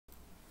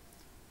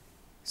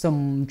សូម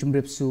ជម្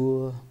រាបសួរ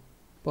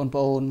បងប្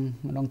អូន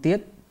ម្ដងទៀត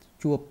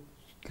ជួប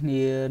គ្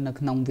នានៅ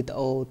ក្នុងវីដេ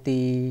អូទី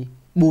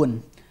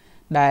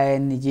4ដែល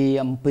និយាយ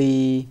អំពី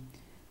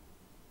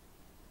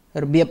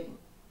របៀប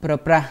ប្រើ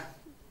ប្រាស់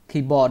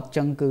keyboard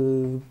ចឹងគឺ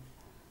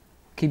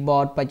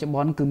keyboard បច្ចុប្ប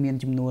ន្នគឺមាន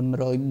ចំនួន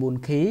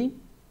104 key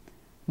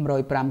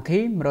 105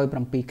 key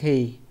 107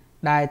 key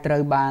ដែលត្រូ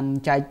វបាន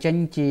ចែកចេញ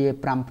ជា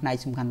5ផ្នែក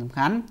សំខាន់ៗ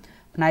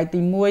ផ្នែកទី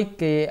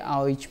1គេ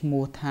ឲ្យឈ្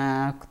មោះថា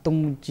ខ្ទ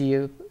ង់ជា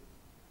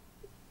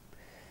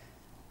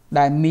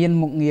ដែលមាន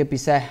មុខងារពិ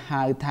សេស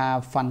ហៅថា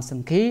function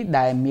key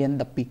ដែលមាន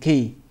12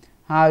 key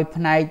ហើយ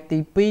ផ្នែកទី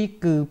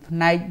2គឺផ្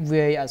នែក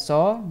វាយអក្ស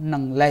រនិ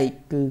ងលេខ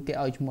គឺគេ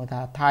ឲ្យឈ្មោះថា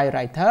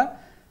typewriter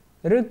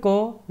ឬក៏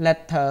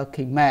letter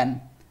keyman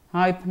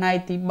ហើយផ្នែក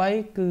ទី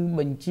3គឺ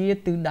បញ្ជា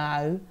ទិសដៅ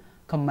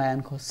command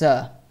cursor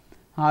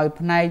ហើយ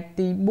ផ្នែក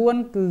ទី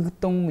4គឺខ្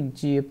ទង់បញ្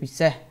ជាពិ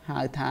សេសហៅ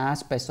ថា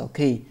special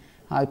key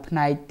ហើយផ្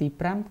នែកទី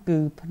5គឺ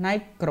ផ្នែក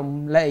ក្រុម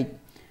លេខ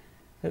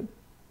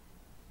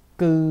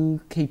គឺ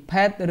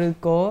keypad ឬ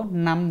ក៏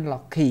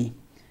numlock key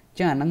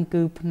ចឹងអាហ្នឹង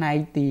គឺផ្នែក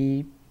ទី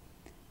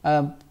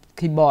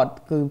keyboard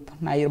គឺ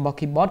ផ្នែករបស់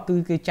keyboard គឺ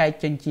គេចែក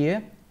ចេញជា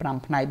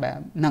5ផ្នែកបែប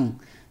ហ្នឹង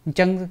អញ្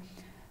ចឹង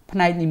ផ្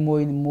នែកនី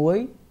មួយ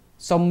ៗ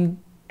សូម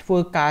ធ្វើ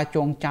ការច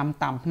ងចាំ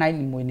តាមផ្នែក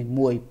នី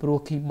មួយៗព្រោះ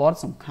keyboard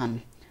សំខាន់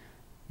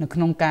នៅក្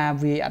នុងការ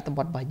វាយអត្ថប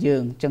ទរបស់យើ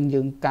ងអញ្ចឹង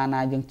យើងកាល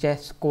ណាយើងចេះ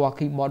ស្គាល់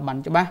keyboard បាន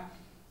ច្បាស់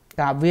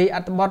ការវាយអ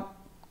ត្ថបទ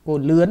ក៏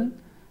លឿន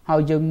ហើ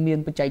យយើងមាន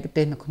បច្ចេក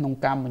ទេសនៅក្នុង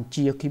ការបញ្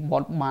ជា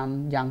keyboard បាន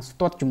យ៉ាងស្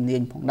ទាត់ជំនា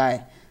ញផងដែរ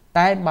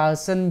តែបើ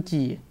សិន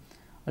ជា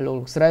លោ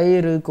កស្រី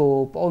ឬក៏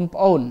បង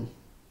ប្អូន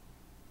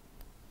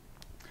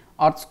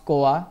អត់ស្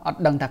គាល់អ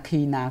ត់ដឹងថា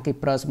key ណាគេ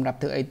ប្រើសម្រាប់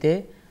ធ្វើអីទេ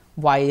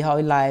វាយហើ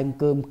យឡែង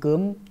កើមអ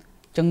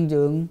ញ្ចឹង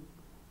យើង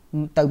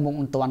ទៅមុខ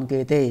មិនទាន់គេ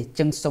ទេអញ្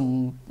ចឹងសូម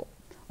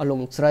លោក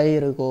ស្រី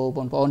ឬក៏ប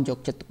ងប្អូនយក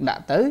ចិត្តទុកដា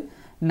ក់ទៅ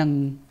នឹង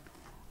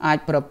អាច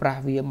ប្រើប្រា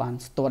ស់វាបាន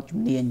ស្ទាត់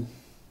ជំនាញ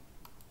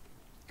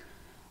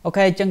អូ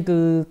ខេអញ្ចឹងគឺ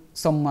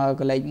សូម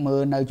កលេចមើ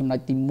លនៅចំណុច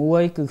ទី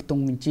1គឺខ្ទ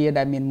ង់បញ្ជា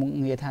ដែលមានមុខ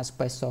ងារថា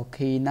special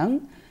key ហ្នឹង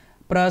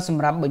ប្រើស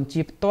ម្រាប់បញ្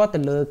ជាផ្ទាល់ទៅ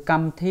លើក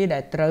ម្មវិធីដែ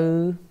លត្រូវ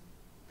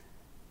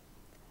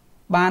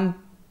បាន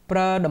ប្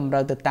រើតម្រូ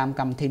វទៅតាម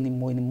កម្មវិធីនី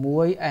មួ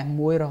យៗ S1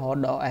 រហូត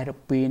ដល់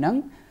S2 ហ្នឹង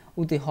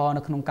ឧទាហរណ៍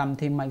នៅក្នុងកម្មវិ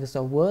ធី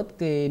Microsoft Word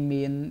គេ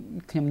មាន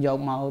ខ្ញុំយក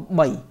មក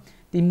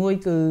3ទី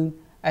1គឺ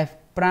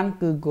F5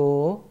 គឺ Go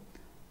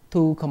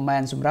to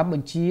command សម្រាប់ប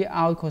ញ្ជា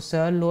ឲ្យ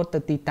cursor លោតទៅ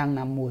ទីតាំង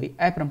ណាមួយ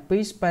F7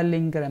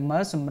 spelling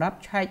grammar សម្រាប់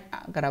ឆែកអ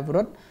ក្ខរាវិ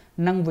រុទ្ធ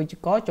និងវេយ្យា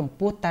ករណ៍ចំ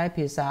ពោះតែ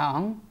ភាសា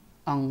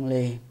អង់គ្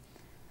លេស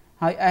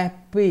ហើយ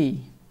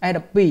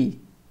F12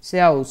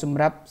 cell សម្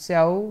រាប់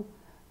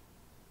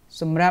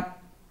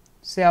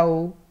cell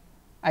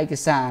ឯក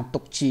សារទុ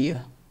កជា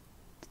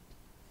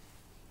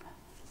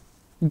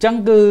អញ្ចឹង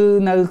គឺ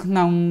នៅក្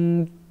នុង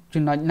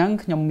ចំណុចហ្នឹង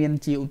ខ្ញុំមាន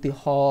ជាឧទា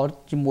ហរណ៍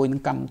ជាមួយនឹ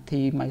ងកម្មវិ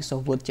ធី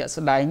Microsoft Word ជាក់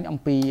ស្ដែងអំ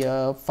ពី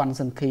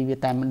function key វា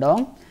តែម្ដង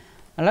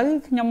ឥឡូវ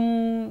ខ្ញុំ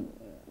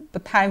ប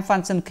ន្ថែម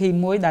function key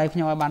មួយដែលខ្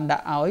ញុំឲ្យបានដា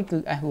ក់ឲ្យគឺ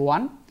F1 អ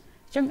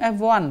ញ្ចឹង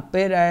F1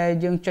 ពេលដែល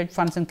យើងចុច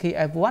function key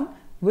F1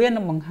 វានឹ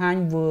ងបង្ហាញ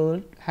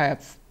word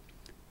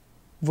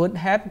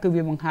have គឺ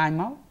វាបង្ហាញ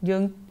មកយើ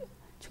ង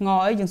ឆ្ង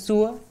ល់អីយើង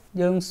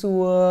សួ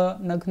រ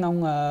នៅក្នុង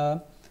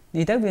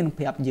នេះទៅវានឹង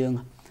ប្រាប់យើង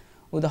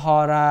ឧទាហ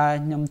រណ៍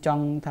ខ្ញុំច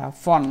ង់ថា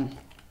font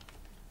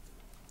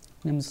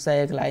ខ្ញុំសរសេ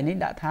រកន្លែងនេះ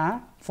ដាក់ថា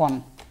font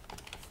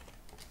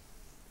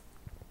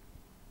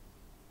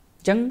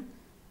អញ្ចឹង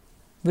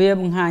វា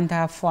បង្ហាញ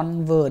ថា font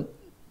word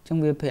អញ្ចឹង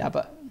វាប្រាប់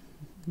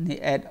នេះ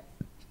add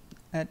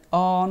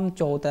on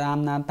ចូលតាម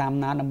ណាដើ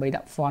ម្បី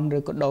ដាក់ font ឬ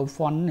ក៏ដូរ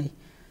font នេះ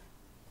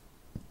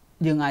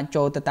យើងអាច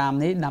ចូលទៅតាម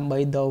នេះដើម្បី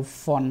ដូរ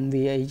font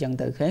វាអីចឹង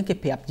ទៅគេ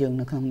ប្រាប់យើង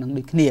នៅក្នុងនឹង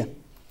ដូចគ្នា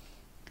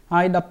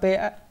ហើយដល់ពេល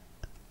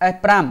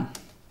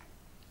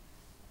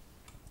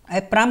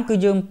F5 គឺ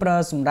យើងប្រើ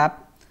សម្រាប់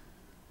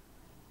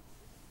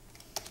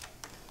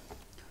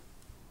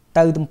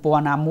ទៅទំព័រ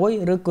ណាមួយ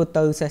ឬក៏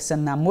ទៅ session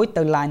ណាមួយ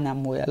ទៅ line ណា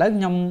មួយឥឡូវ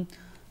ខ្ញុំ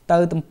ទៅ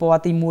ទំព័រ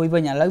ទី1វិ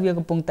ញឥឡូវវា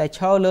កំពុងតែឈ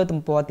រលើទំ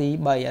ព័រទី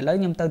3ឥឡូវ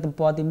ខ្ញុំទៅទំ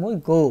ព័រទី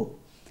1 go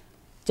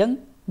អញ្ចឹង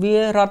វា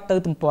រត់ទៅ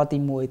ទំព័រទី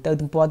1ទៅ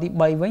ទំព័រទី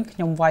3វិញខ្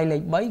ញុំវាយលេ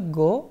ខ3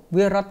 go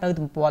វារត់ទៅ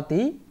ទំព័រ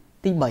ទី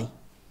3អូ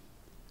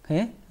ខេ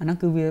អាហ្នឹង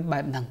គឺវាបែ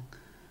បហ្នឹង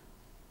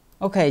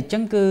អូខេអញ្ចឹ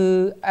ងគឺ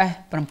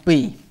S7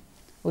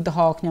 ឧទាហ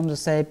រណ៍ខ្ញុំសរ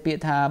សេរពាក្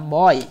យថា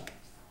boy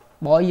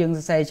យើងស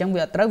រសេរអញ្ចឹង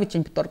វាអត់ត្រូវវាចេ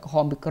ញបន្ទាត់ក្រហ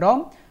មពីក្រោម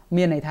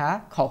មានន័យថា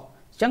ខុស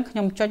អញ្ចឹងខ្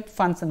ញុំចុច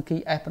function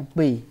key F7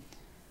 អ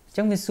ញ្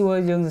ចឹងវាសួរ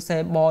យើងសរសេ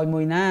រ boy មួ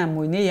យណា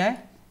មួយនេះហ៎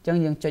អញ្ចឹង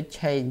យើងចុច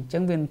change អញ្ចឹ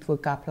ងវានឹងធ្វើ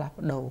ការផ្លាស់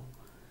ប្ដូរ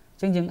អ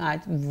ញ្ចឹងយើងអាច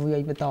វា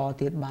យបន្ត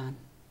ទៀតបាន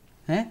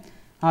ហ៎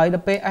ហើយដ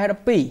ល់ពេល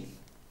S12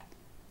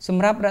 ស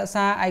ម្រាប់រក្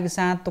សាឯក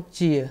សារទុក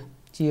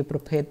ជាប្រ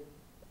ភេទ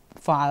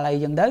file អី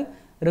ចឹងទៅ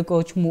ឬក៏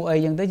ឈ្មោះអី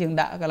ចឹងទៅយើង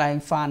ដាក់កន្លែង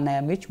file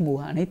name នេះឈ្មោះ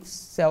អានេះ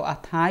cell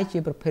archive ជា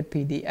ប្រភេទ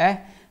PDF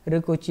ឬ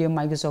ក៏ជា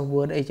Microsoft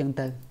Word អីចឹង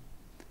ទៅ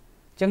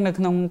អញ្ចឹងនៅ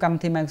ក្នុងកម្ម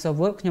វិធី Microsoft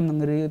Word ខ្ញុំនឹង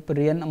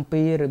រៀនអំ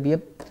ពីរបៀប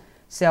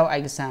cell ឯ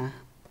កសារ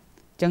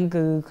អញ្ចឹង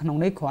គឺក្នុង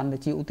នេះគ្រាន់តែ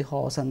ជាឧទាហ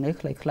រណ៍សិននេះ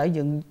ខ្លីៗ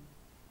យើង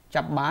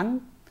ចាប់បាន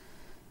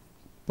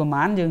ប្រ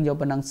ហែលយើងយក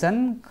ប៉ុណ្ណឹងសិន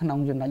ក្នុង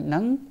ចំណុចហ្នឹ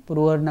ងព្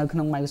រោះនៅក្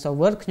នុង Microsoft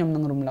Word ខ្ញុំនឹ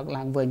ងរំលឹក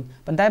ឡើងវិញ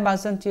ប៉ុន្តែបើ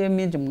សិនជា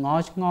មានចម្ង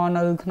ល់ឆ្ងល់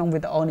នៅក្នុងវី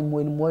ដេអូនី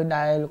មួយៗ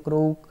ដែលលោកគ្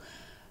រូ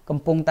កំ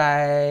ពុងតែ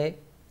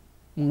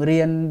បង្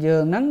រៀនយើ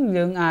ងហ្នឹង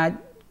យើងអាច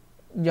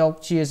យក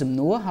ជាសំ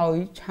ណួរហើយ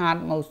ឆាត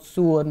មក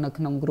សួរនៅ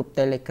ក្នុង group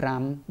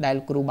Telegram ដែល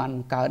លោកគ្រូបានប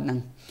ង្កើតហ្នឹង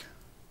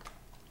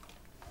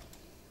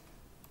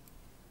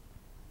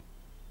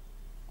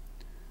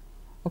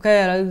អូខេឥ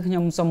ឡូវខ្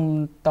ញុំសូម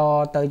ត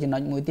ទៅចំណុ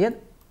ចមួយទៀត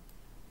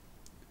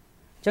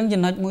ចឹង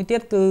ចំណុចមួយទៀ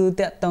តគឺ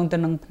តាក់ទងទៅ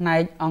នឹងផ្នែ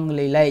កអង់គ្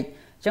លេសលេខ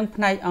ចឹង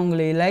ផ្នែកអង់គ្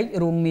លេសលេខ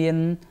រួមមាន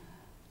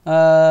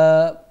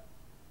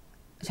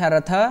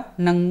character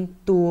និង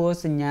តួ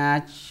សញ្ញា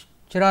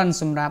ច្រើន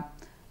សម្រាប់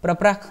ប្រើ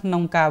ប្រាស់ក្នុ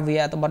ងការវាយ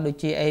អត្ថបទដូច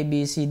ជា A B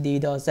C D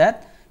ដល់ Z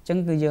ចឹង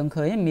គឺយើង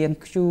ឃើញមាន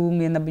Q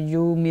មាន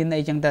W មាន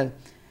អីចឹងទៅ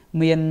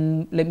មាន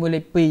លេខ1លេ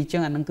ខ2ចឹ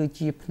ងអានឹងគឺ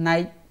ជាផ្នែ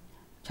ក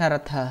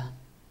character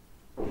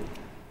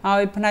ហើ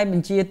យផ្នែកប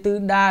ញ្ជាទិស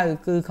ដៅ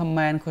គឺ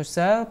command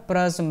cursor ប្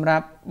រើសម្រា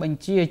ប់បញ្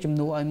ជាជំ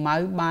នួសឲ្យម៉ៅ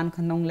បាន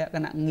ក្នុងលក្ខ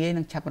ណៈងាយ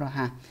និងឆាប់រ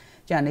ហ័ស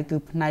ចា៎នេះគឺ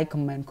ផ្នែក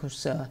command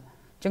cursor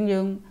អញ្ចឹងយើ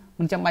ង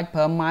មិនចាំបាច់ប្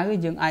រើម៉ៅ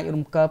យើងអាច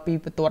រំកិលពី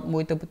បន្ទាត់មួ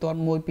យទៅបន្ទាត់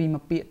មួយពីមួ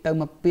យពាក្យទៅ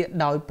មួយពាក្យ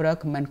ដោយប្រើ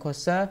command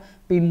cursor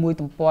ពីមួយ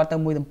ទំព័រទៅ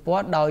មួយទំព័រ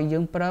ដោយយើ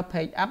ងប្រើ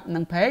page up និ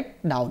ង page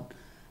down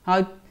ហើ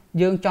យ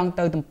យើងចង់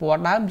ទៅទំព័រ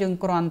ដើមយើង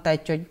គ្រាន់តែ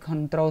ចុច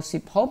control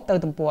shift home ទៅ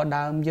ទំព័រ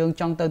ដើមយើង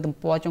ចង់ទៅទំ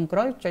ព័រចុងក្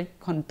រោយចុច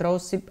control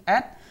shift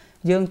add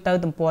យើងទៅ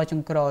ទំព័រចុ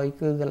ងក្រោយ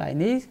គឺកន្លែង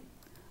នេះ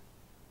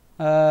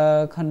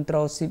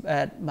control shift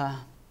add បា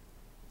ទ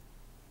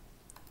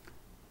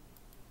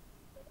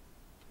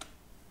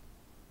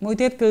មួយ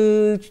ទៀតគឺ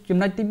ចំ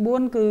ណុចទី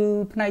4គឺ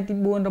ផ្នែកទី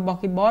4របស់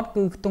keyboard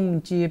គឺខ្ទង់ប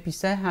ញ្ជាពិ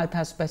សេសហៅ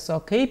ថា special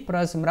key ប្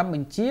រើសម្រាប់ប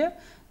ញ្ជា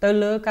ទៅ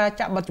លើការ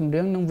ចាក់បទចម្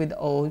រៀងនិងវីដេ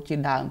អូជា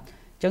ដើម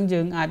អញ្ចឹងយើ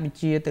ងអាចបញ្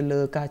ជាទៅ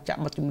លើការចាក់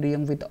បទចម្រៀង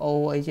វីដេអូ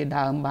អីជា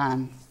ដើមបាន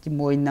ជា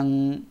មួយនឹង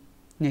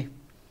នេះ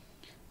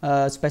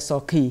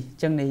special key អ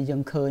ញ្ចឹងនេះយើ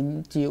ងឃើញ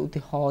ជាឧ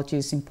ទាហរណ៍ជា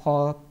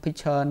simple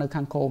picture នៅ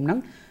ខាងក្រោមហ្នឹង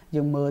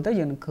យើងមើលទៅ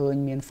យើងនឹងឃើញ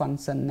មាន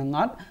function ហ្នឹងអ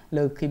ត់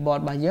លើ keyboard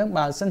របស់យើង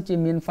បើសិនជា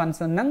មាន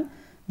function ហ្នឹង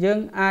យើង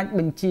អាច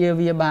បញ្ជា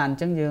វាបានអញ្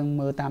ចឹងយើង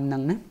មើលតាមហ្នឹ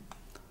ងណា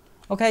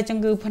អូខេអញ្ចឹង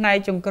គឺផ្នែក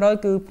ចុងក្រោយ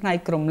គឺផ្នែក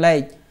ក្រុមលេ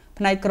ខ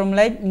ផ្នែកក្រុម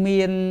លេខ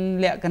មាន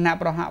លក្ខណៈ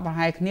ប្រហាក់ប្រ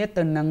ហែលគ្នា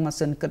ទៅនឹងម៉ា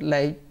ស៊ីនគិត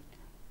លេខ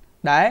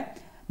ដែរ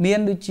មាន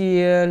ដូចជា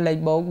លេខ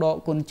បូកដក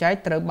គុណចែក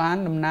ត្រូវបាន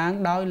តំណាង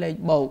ដោយលេខ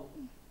បូក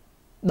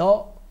ដក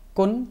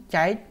គុណ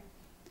ចែក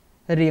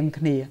រៀង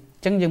គ្នាអ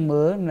ញ្ចឹងយើង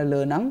មើលនៅ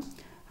លើហ្នឹង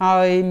ហើ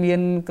យមា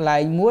នកន្លែ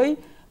ងមួយ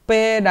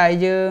ពេលដែល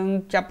យើង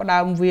ចាប់ផ្ដើ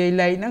មវាយ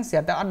លេខហ្នឹងស្រា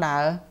ប់តែអត់ដើ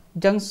រអ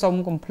ញ្ចឹងសុំ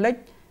កុំភ្លេច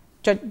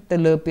ចុចទៅ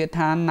លើពាក្យ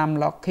ថា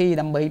numlock key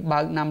ដើម្បីបើ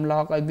ក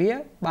numlock ឲ្យវា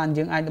បាន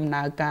យើងអាចដំ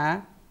ណើរការ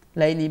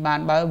លេខនេះបាន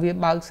បើវា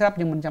បើកស្រាប់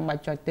យើងមិនចាំបា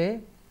ច់ចុចទេ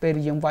ពេល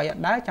យើងវាយអ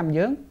ត់ដើរចាំ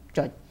យើង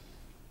ចុច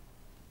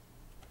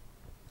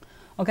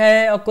អូខេ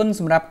អរគុណ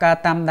សម្រាប់ការ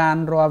តាមដាន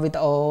រាល់វីដេ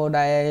អូ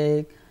ដែល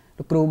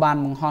លោកគ្រូបាន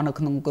បង្ហោះនៅ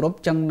ក្នុងក្រុម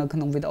ចឹងនៅក្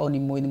នុងវីដេអូ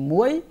នី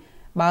មួយៗ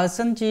បើ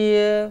សិនជា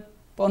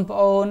បងប្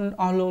អូន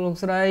អស់លោក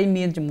ស្រី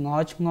មានចម្ង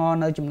ល់ឆ្ងល់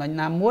នៅចំណុច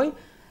ណាមួយ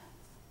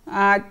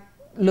អាច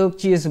លើក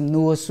ជាសំ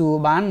ណួរសួរ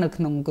បាននៅ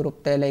ក្នុងក្រុម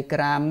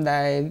Telegram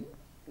ដែល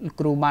លោក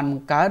គ្រូបានប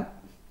ង្កើត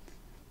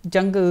អញ្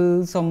ចឹងគឺ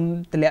សូម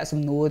ទម្លាក់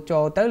សំណួរចូ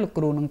លទៅលោក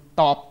គ្រូនឹង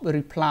តប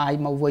reply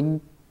មកវិញ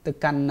ទៅ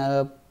កាន់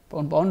ប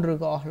ងប្អូនឬ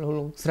ក៏អស់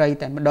លោកស្រី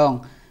តែម្ដង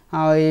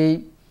ហើយ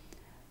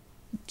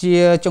ជា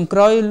ចុងក្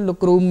រោយលោក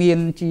គ្រូមាន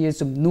ជា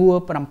សំណួរ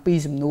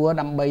7សំណួរ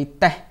ដើម្បី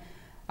តេស្ត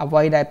អ្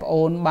វីដែលបងប្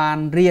អូនបាន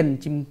រៀន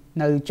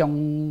នៅចុង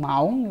ម៉ោ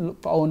ង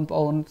បងប្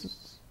អូន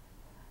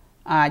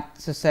អាច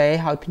សរសេរ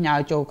ឲ្យផ្ញើ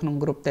ចូលក្នុង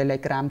ក្រុម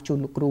Telegram ជូន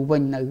លោកគ្រូវិ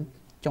ញនៅ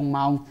ចុង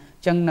ម៉ោង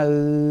អញ្ចឹងនៅ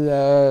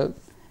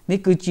នេះ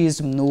គឺជា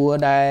សំណួរ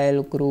ដែល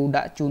លោកគ្រូ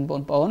ដាក់ជូនប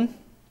ងប្អូន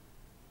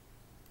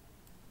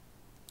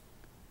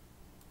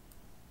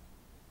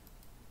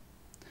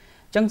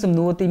អញ្ចឹងសំ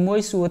ណួរទី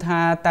1សួរថា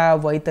តើ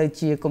អ្វីទៅ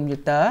ជាកុំព្យូ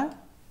ទ័រ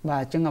បា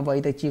ទអញ្ចឹងអ្វី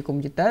ទៅជាកុំ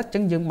ព្យូទ័រអញ្ចឹ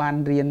ងយើងបាន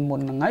រៀនមុ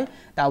នហ្នឹងហើយ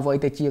តើអ្វី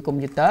ទៅជាកុំ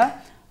ព្យូទ័រ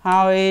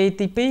ហើយ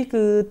ទី2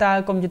គឺតើ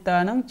កុំព្យូទ័រ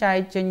ហ្នឹងចែក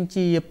ចេញ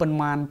ជាប៉ុន្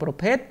មានប្រ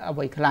ភេទអ្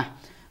វីខ្លះ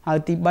ហើយ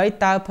ទី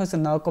3តើ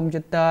personal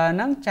computer ហ្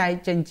នឹងចែក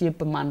ចេញជា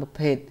ប្រមាណប្រ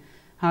ភេទ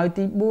ហើយ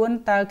ទី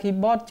4តើ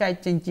keyboard ចែក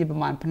ចេញជាប្រ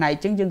មាណផ្នែកអ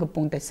ញ្ចឹងយើងកំ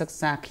ពុងតែសិក្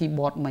សា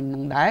keyboard មិញហ្នឹ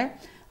ងដែរ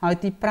ហើយ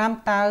ទី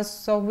5តើ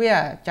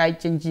software ចែក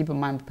ចេញជាប្រ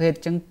មាណប្រភេទអ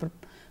ញ្ចឹង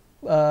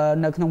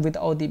នៅក្នុងវីដេ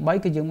អូទី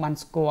3គឺយើងបាន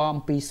ស្គាល់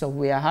អំពី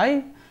software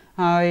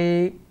ហើយ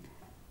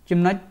ចំ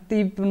ណុចទី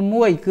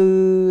6គឺ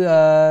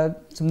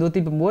សំណួរទី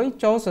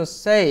6ចូលសរ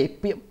សេរ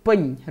ពាក្យពេញ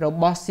រ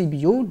បស់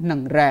CPU និ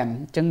ង RAM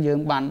អញ្ចឹងយើង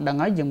បានដឹង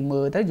ហើយយើង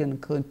មើលទៅយើងនឹ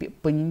ងឃើញពាក្យ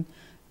ពេញ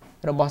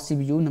របស់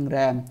CPU និង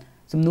RAM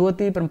សំណួរ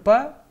ទី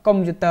7កុំ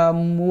ព្យូទ័រ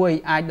មួយ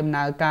អាចដំ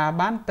ណើរការ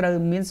បានត្រូវ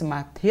មានសមា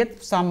ធាតុ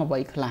ផ្សំអ្វី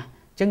ខ្លះ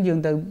អញ្ចឹងយើង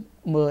ទៅ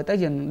មើលទៅ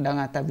យើងដឹង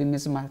ថាវាមា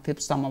នសមាធាតុ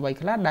ផ្សំអ្វី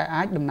ខ្លះដែល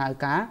អាចដំណើរ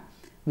ការ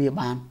វា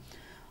បាន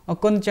អរ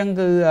គុណអញ្ចឹង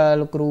គឺ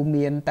លោកគ្រូ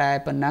មានតែ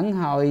ប៉ុណ្ណឹង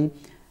ហើយ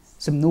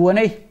សំណួរ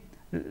នេះ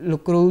លោ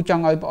កគ្រូច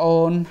ង់ឲ្យបង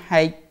អូន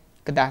ហែក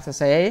กระดาษសរ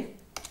សេ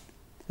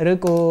រឬ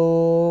ក៏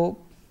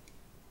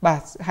បា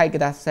ទហែកกร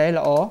ะดาษសរសេរ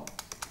ល្អ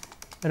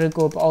ឬ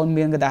ក៏បងអូន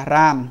មានកระดาษ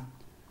រាម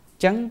អ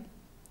ញ្ចឹង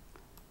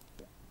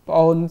បង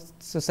អូន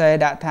សរសេរ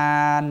ដាក់ថា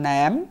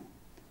name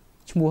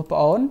ឈ្មោះបង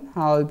អូន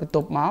ហើយបន្ទ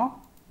ប់មក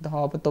ឧទាហ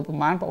រណ៍បន្ទប់ប្រ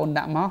មាណបងអូន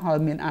ដាក់មកហើយ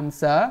មាន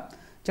answer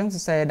អញ្ចឹងស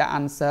រសេរដាក់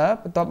answer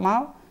បន្ទាប់ម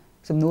ក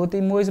សំណួរទី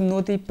1សំណួ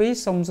រទី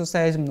2សូមសរ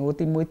សេរសំណួរ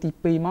ទី1ទី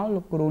2មក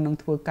លោកគ្រូនឹង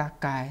ធ្វើការ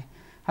កែ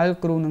ហើយលោក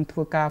គ្រូនឹងធ្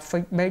វើការ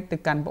feedback ទៅ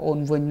កាន់បងអូន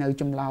វិញនៅ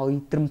ចម្លើយ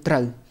ត្រឹមត្រូ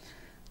វ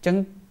អញ្ចឹង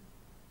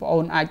បងអូ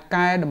នអាច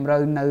កែតម្រូ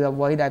វនៅអ្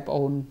វីដែលបង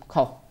អូន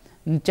ខុស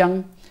អញ្ចឹង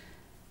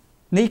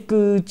នេះ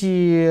គឺជា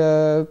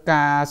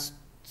ការ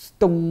ស្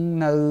ទង់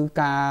នៅ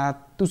ការ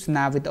ទស្ស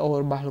នាវីដេអូ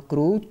របស់លោកគ្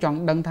រូចង់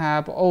ដឹងថា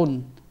បងអូន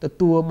ទ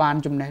ទួលបាន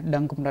ចំណេះដឹ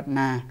ងកម្រិត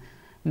ណា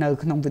នៅ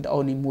ក្នុងវីដេអូ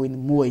នី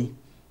មួយៗ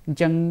អញ្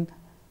ចឹង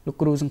លោក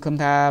គ្រូសង្ឃឹម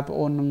ថាបង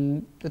អូននឹង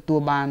ទទួល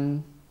បាន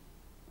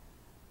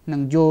នឹ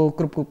ងយល់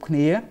គ្រប់គ្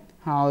នា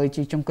ហើយ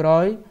ជាចុងក្រោ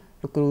យ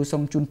លោកគ្រូសូ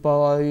មជូនព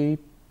រឲ្យ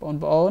បង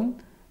ប្អូន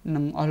និ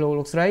ងអស់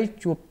លោកស្រី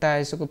ជួបតែ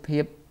សុខភា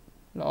ព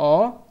ល្អ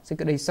សេច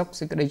ក្តីសុខ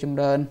សេចក្តីចម្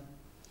រើន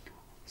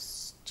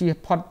ជៀស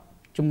ផុត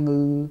ជំ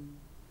ងឺ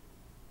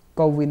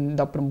COVID-19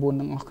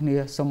 ទាំងអស់គ្នា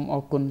សូមអ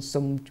រគុណ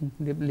សូមជ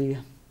ម្រាបលា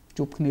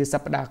ជួបគ្នាស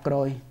ប្តាហ៍ក្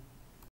រោយ